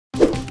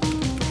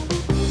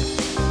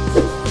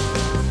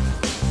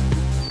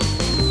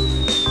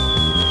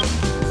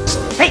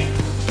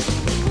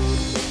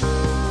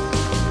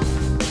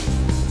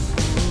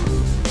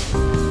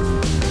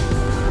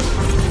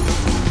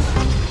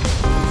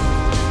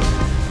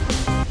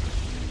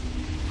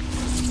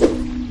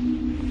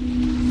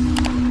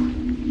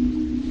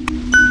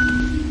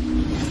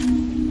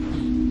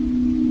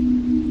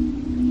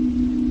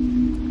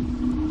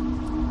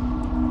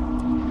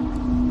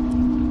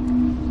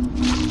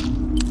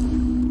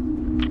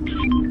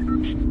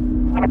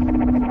So,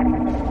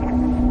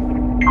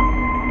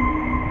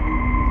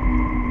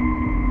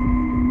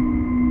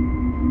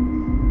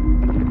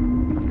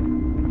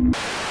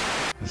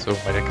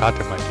 meine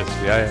Karte meintest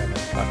du? Ja, meine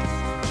Karte.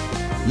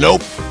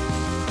 Nope.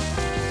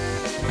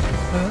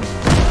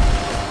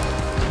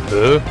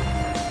 Wo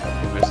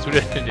willst du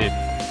denn hin?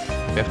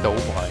 Werf da oben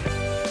rein.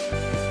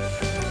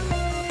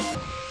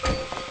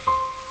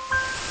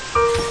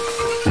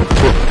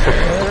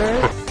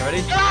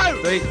 Ready?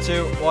 Go! 3,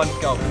 2, 1,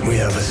 go. We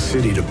have a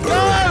city to burn.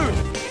 No!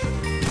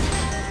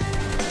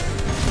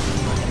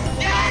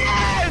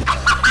 Yes!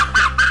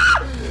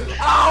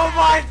 Oh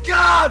my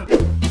god!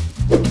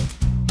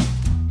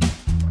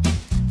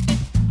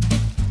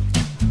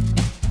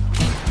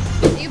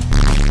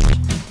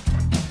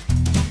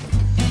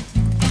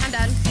 I'm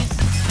done.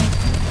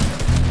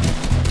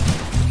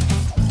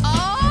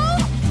 Oh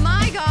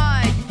my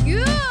god,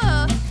 you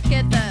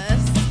get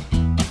this.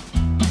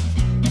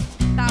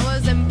 That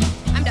was I'm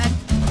done.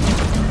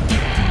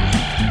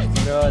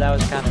 No, that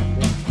was kind of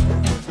good.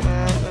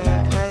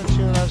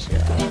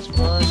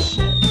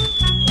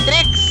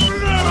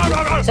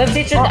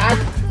 Substitute I'm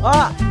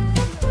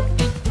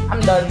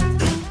done.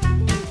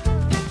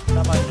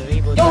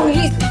 Yo,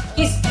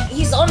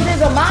 he's under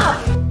the map.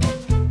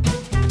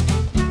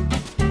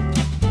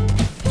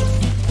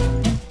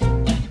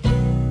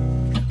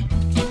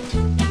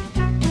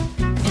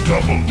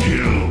 Double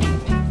kill.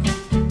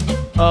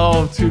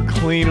 Oh, I'm too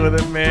clean with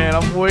it, man.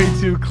 I'm way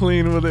too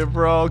clean with it,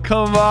 bro.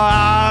 Come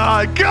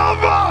on!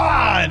 Come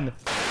on!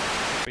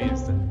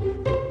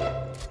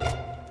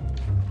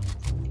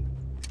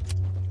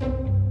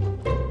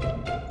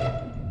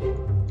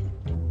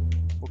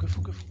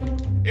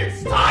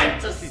 It's time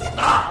to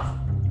stop.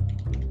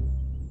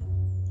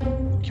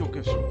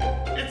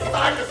 It's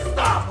time to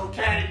stop,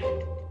 okay?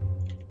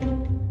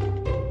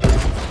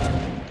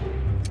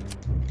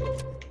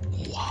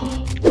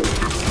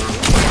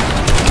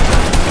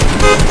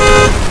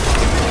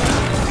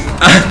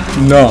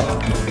 No.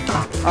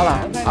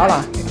 Ala.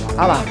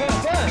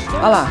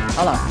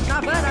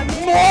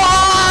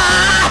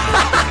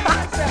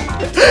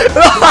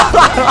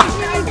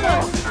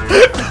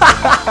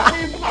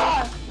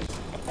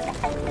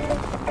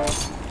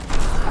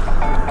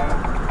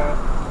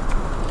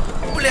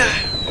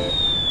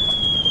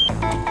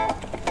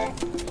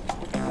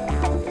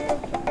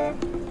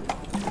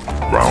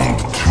 Round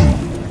 2.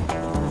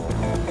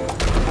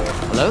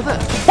 Hello there.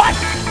 What?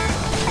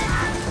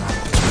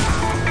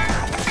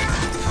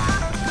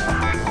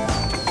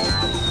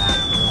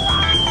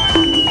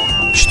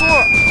 Что?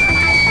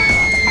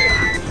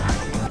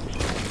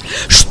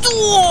 Что?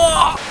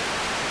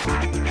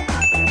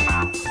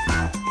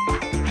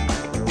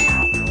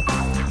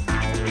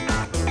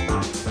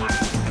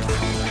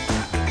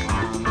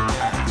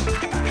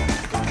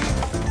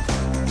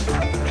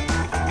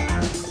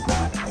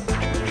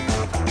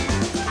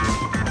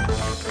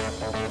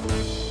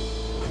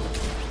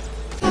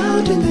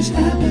 How did this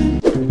happen?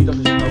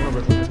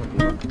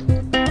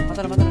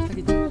 Mátala, está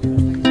aquí.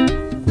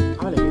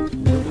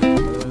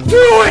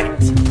 Do it!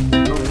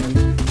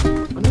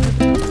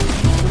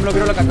 No me lo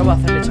creo lo que acabo de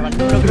hacerle, chaval.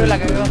 No me lo creo lo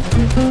que acabo de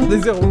hacer. De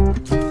zéro.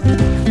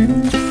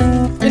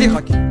 Il est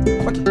crack.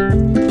 Ok.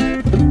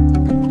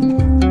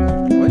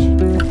 Wesh.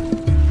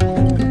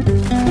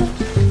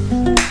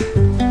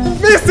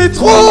 Mais c'est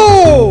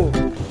trop!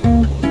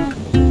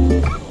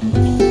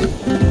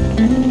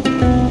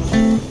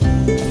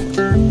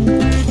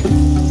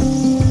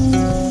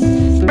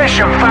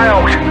 Mission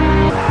failed.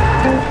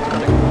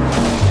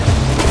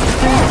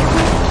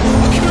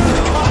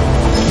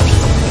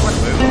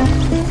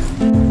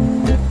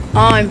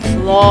 I'm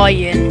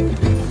flying.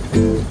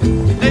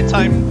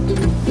 Daytime.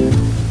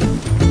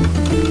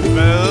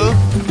 Well.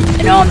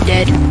 And now I'm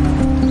dead.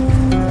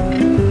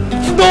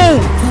 No!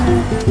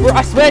 Bro,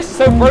 I swear it's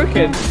so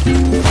broken.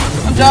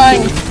 I'm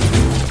dying.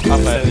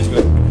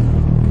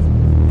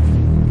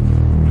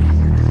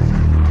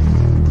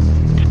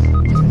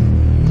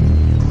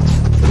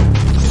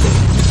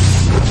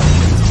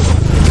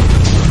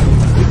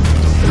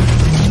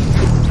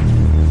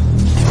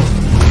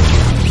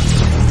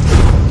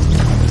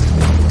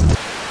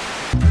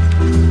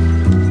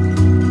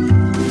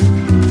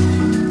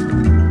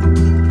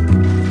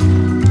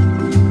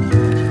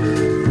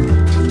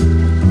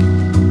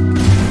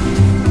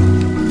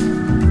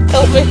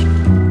 Help me.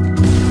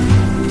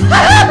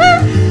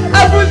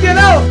 ¡Ha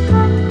funcionado!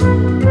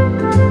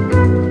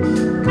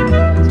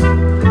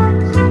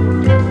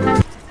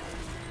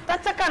 ¡Está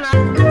sacana!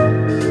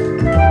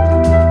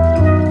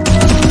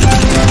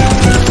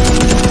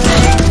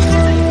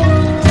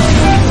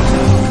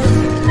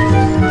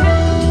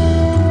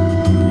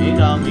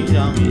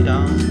 Mira.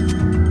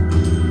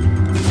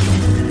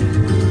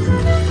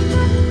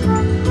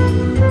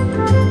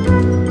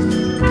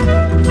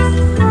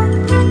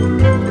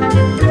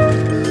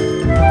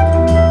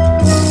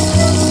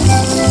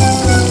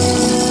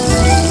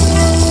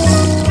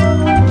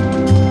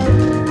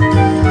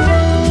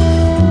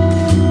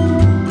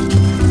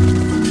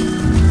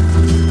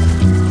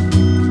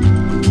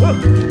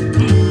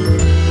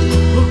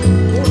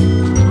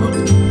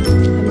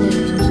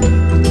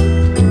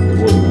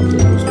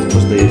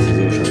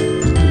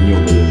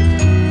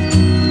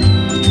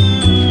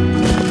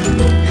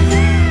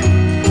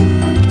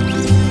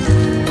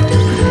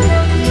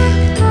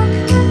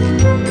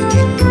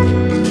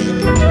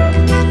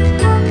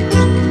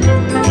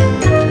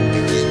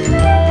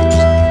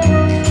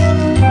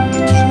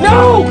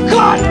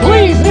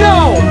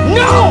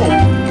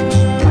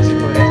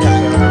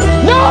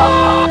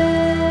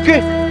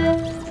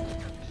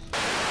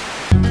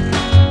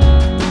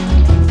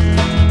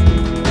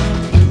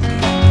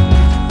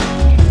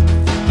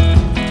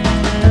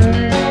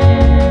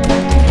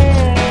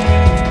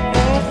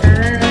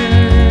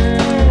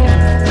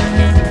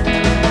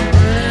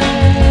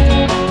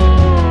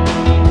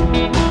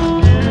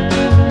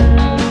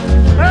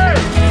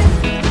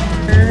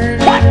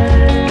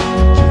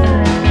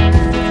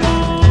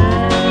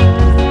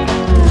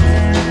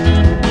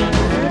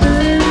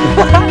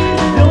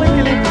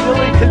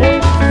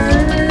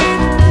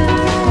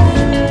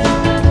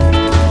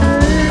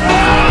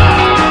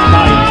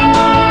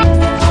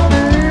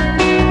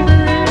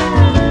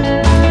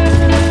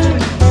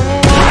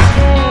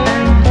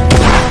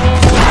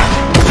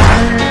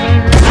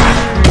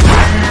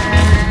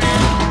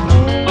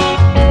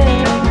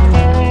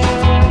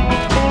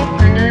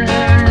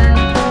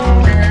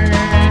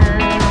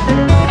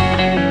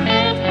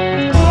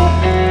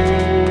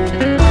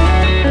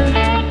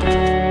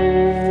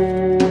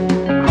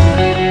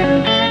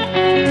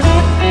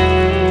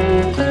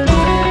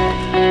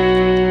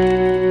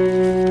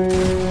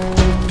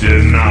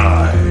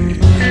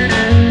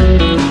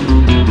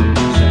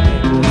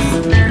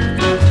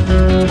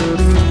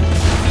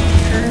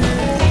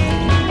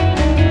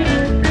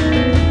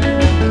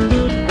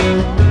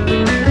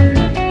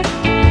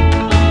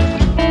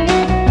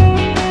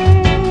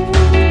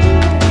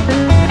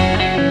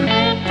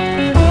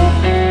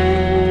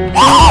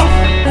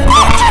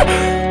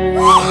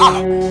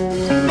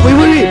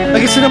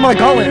 a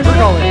gauntlet. We're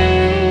gauntlet.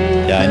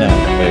 Yeah, I know.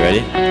 Wait,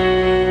 ready?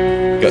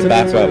 Go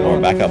back up more.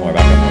 Back up more.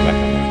 Back up more. Back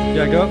up more.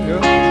 Yeah, go.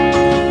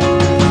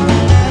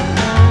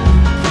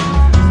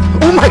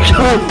 Oh my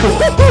god!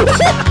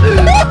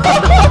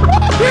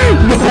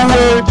 No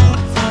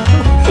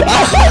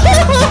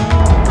way!